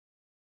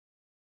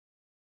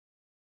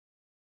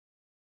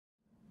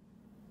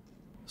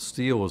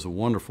Steel is a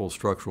wonderful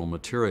structural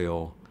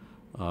material,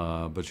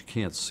 but you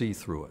can't see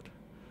through it.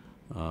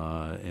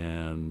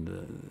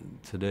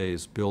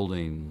 Today's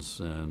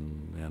buildings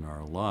and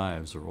our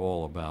lives are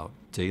all about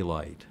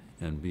daylight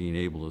and being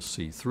able to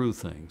see through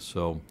things.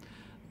 So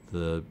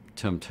the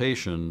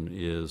temptation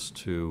is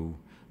to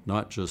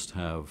not just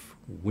have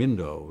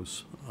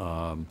windows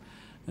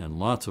and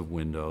lots of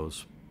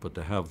windows, but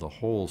to have the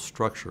whole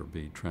structure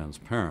be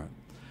transparent.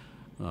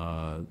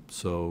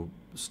 So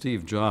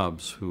Steve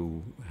Jobs,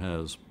 who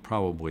has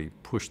probably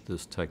pushed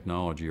this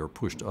technology or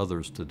pushed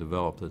others to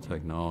develop the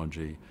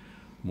technology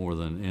more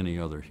than any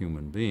other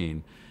human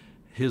being,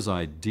 his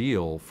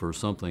ideal for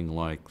something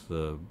like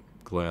the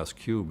glass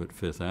cube at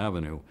Fifth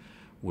Avenue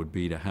would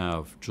be to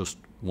have just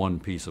one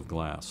piece of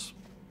glass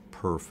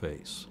per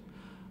face.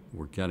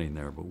 We're getting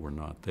there, but we're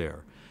not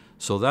there.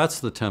 So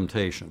that's the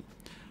temptation.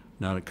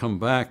 Now to come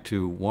back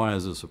to why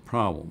is this a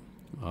problem?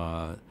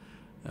 I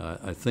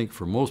think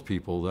for most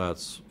people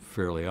that's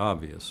fairly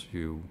obvious.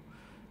 You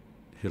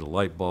hit a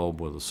light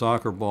bulb with a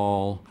soccer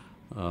ball,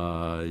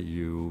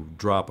 you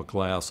drop a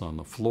glass on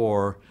the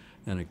floor,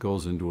 and it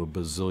goes into a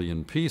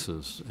bazillion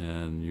pieces,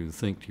 and you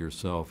think to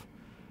yourself,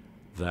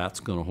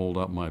 that's going to hold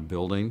up my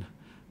building?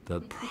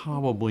 That's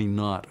probably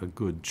not a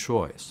good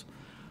choice.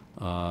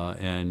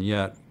 And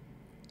yet,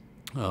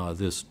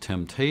 this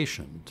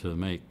temptation to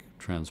make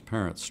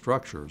transparent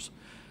structures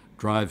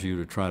drives you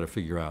to try to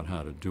figure out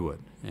how to do it.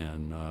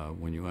 And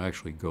when you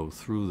actually go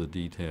through the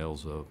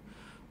details of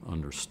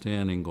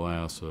understanding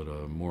glass at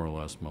a more or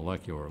less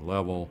molecular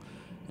level,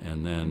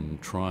 and then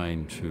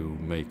trying to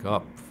make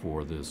up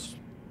for this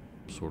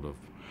sort of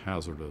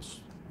hazardous,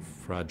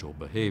 fragile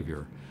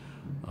behavior,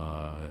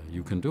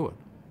 you can do it.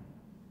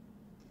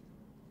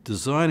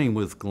 Designing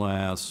with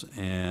glass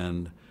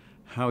and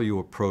how you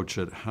approach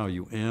it, how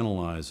you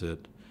analyze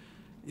it,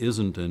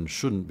 isn't and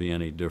shouldn't be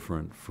any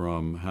different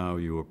from how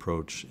you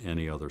approach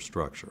any other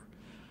structure.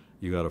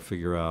 You got to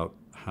figure out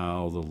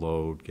how the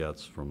load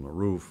gets from the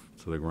roof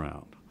to the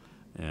ground,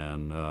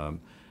 and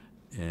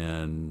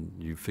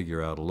you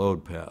figure out a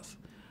load path.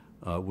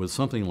 With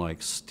something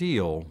like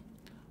steel,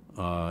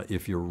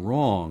 if you're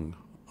wrong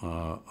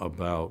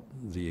about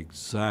the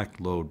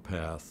exact load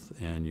path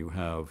and you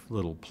have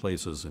little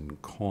places and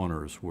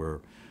corners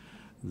where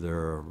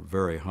there are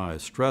very high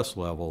stress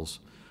levels,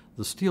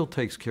 the steel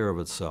takes care of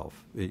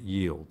itself. It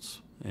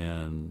yields,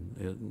 and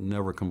it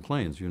never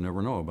complains. You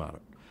never know about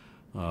it.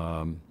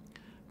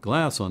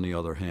 Glass, on the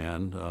other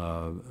hand,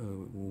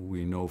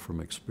 we know from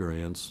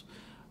experience,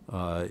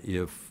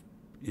 if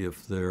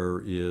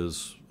there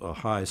is a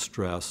high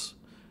stress,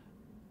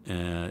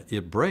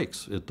 it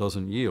breaks. It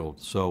doesn't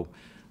yield. So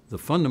the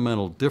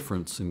fundamental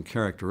difference in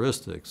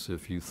characteristics,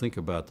 if you think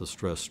about the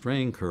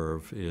stress-strain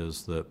curve,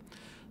 is that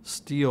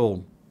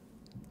steel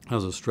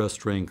has a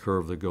stress-strain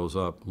curve that goes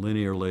up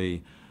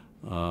linearly,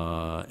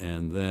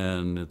 and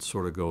then it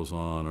sort of goes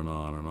on and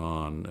on and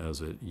on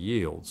as it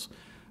yields.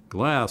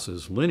 Glass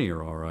is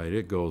linear, all right.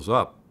 It goes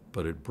up,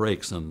 but it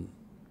breaks and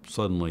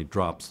suddenly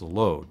drops the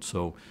load.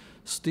 So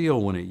steel,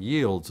 when it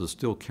yields, is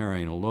still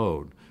carrying a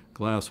load.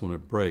 Glass, when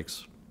it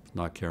breaks,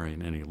 not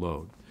carrying any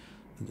load.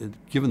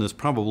 Given this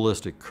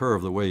probabilistic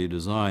curve, the way you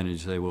design it, you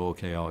say, well,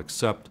 okay, I'll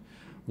accept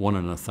 1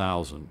 in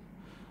 1,000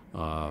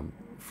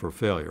 for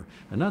failure.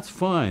 And that's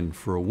fine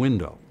for a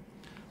window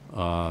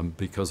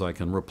because I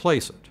can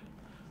replace it.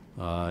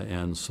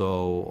 And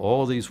so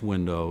all these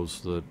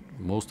windows,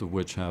 most of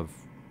which have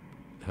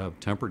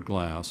tempered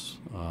glass,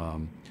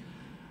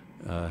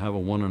 have a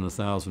 1 in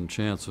 1,000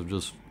 chance of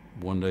just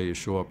one day you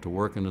show up to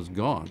work and it's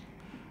gone.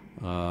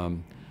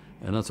 And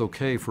that's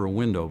okay for a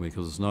window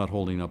because it's not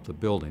holding up the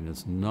building.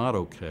 It's not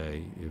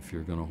okay if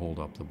you're going to hold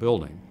up the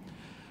building.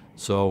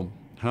 So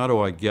how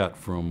do I get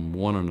from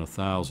 1 in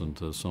 1,000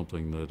 to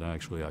something that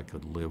actually I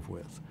could live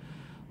with?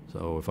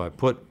 So if I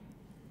put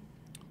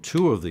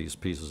 2 of these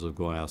pieces of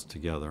glass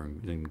together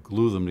and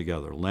glue them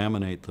together,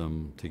 laminate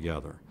them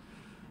together,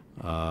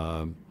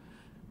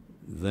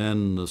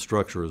 then the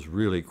structure is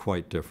really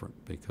quite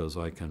different because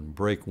I can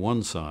break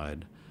one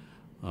side,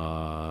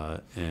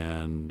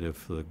 and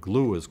if the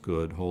glue is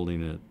good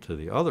holding it to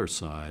the other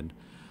side,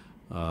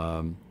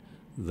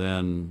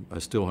 then I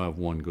still have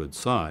one good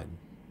side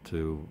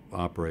to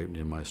operate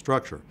in my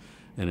structure.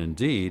 And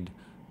indeed,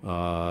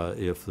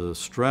 if the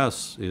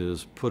stress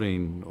is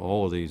putting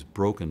all of these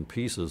broken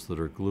pieces that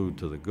are glued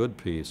to the good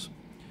piece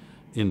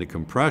into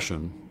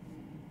compression,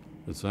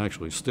 it's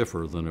actually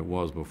stiffer than it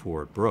was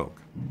before it broke.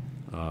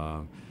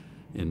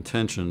 In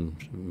tension,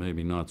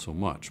 maybe not so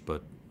much,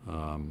 but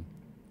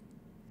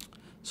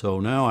so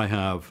now I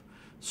have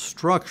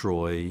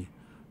structurally,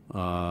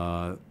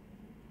 if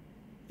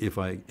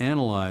I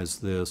analyze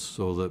this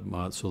so that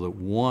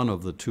one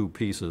of the 2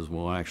 pieces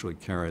will actually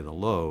carry the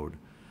load,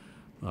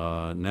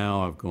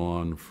 now I've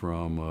gone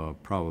from a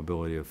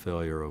probability of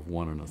failure of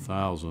 1 in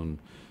 1,000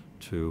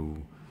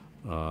 to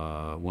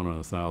 1 in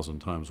 1,000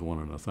 times 1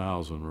 in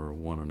 1,000, or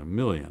 1 in a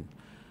million.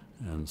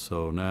 And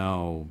so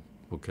now,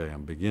 okay,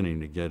 I'm beginning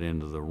to get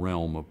into the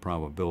realm of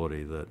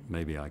probability that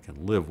maybe I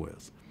can live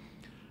with.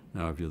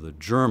 Now, if you're the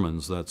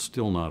Germans, that's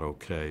still not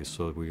okay,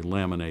 so we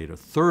laminate a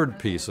third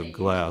piece of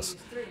glass.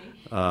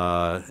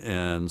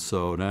 And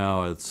so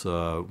now it's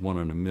 1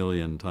 in a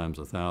million times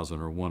 1,000,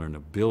 or 1 in a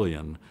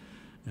billion,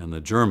 and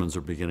the Germans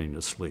are beginning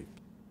to sleep.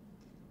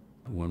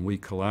 When we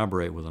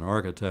collaborate with an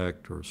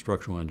architect or a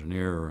structural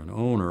engineer or an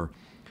owner,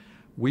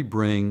 we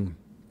bring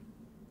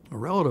a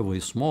relatively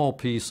small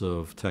piece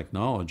of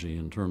technology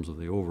in terms of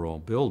the overall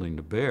building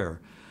to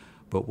bear,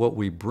 but what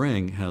we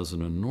bring has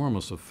an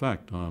enormous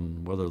effect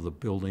on whether the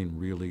building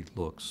really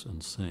looks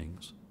and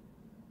sings.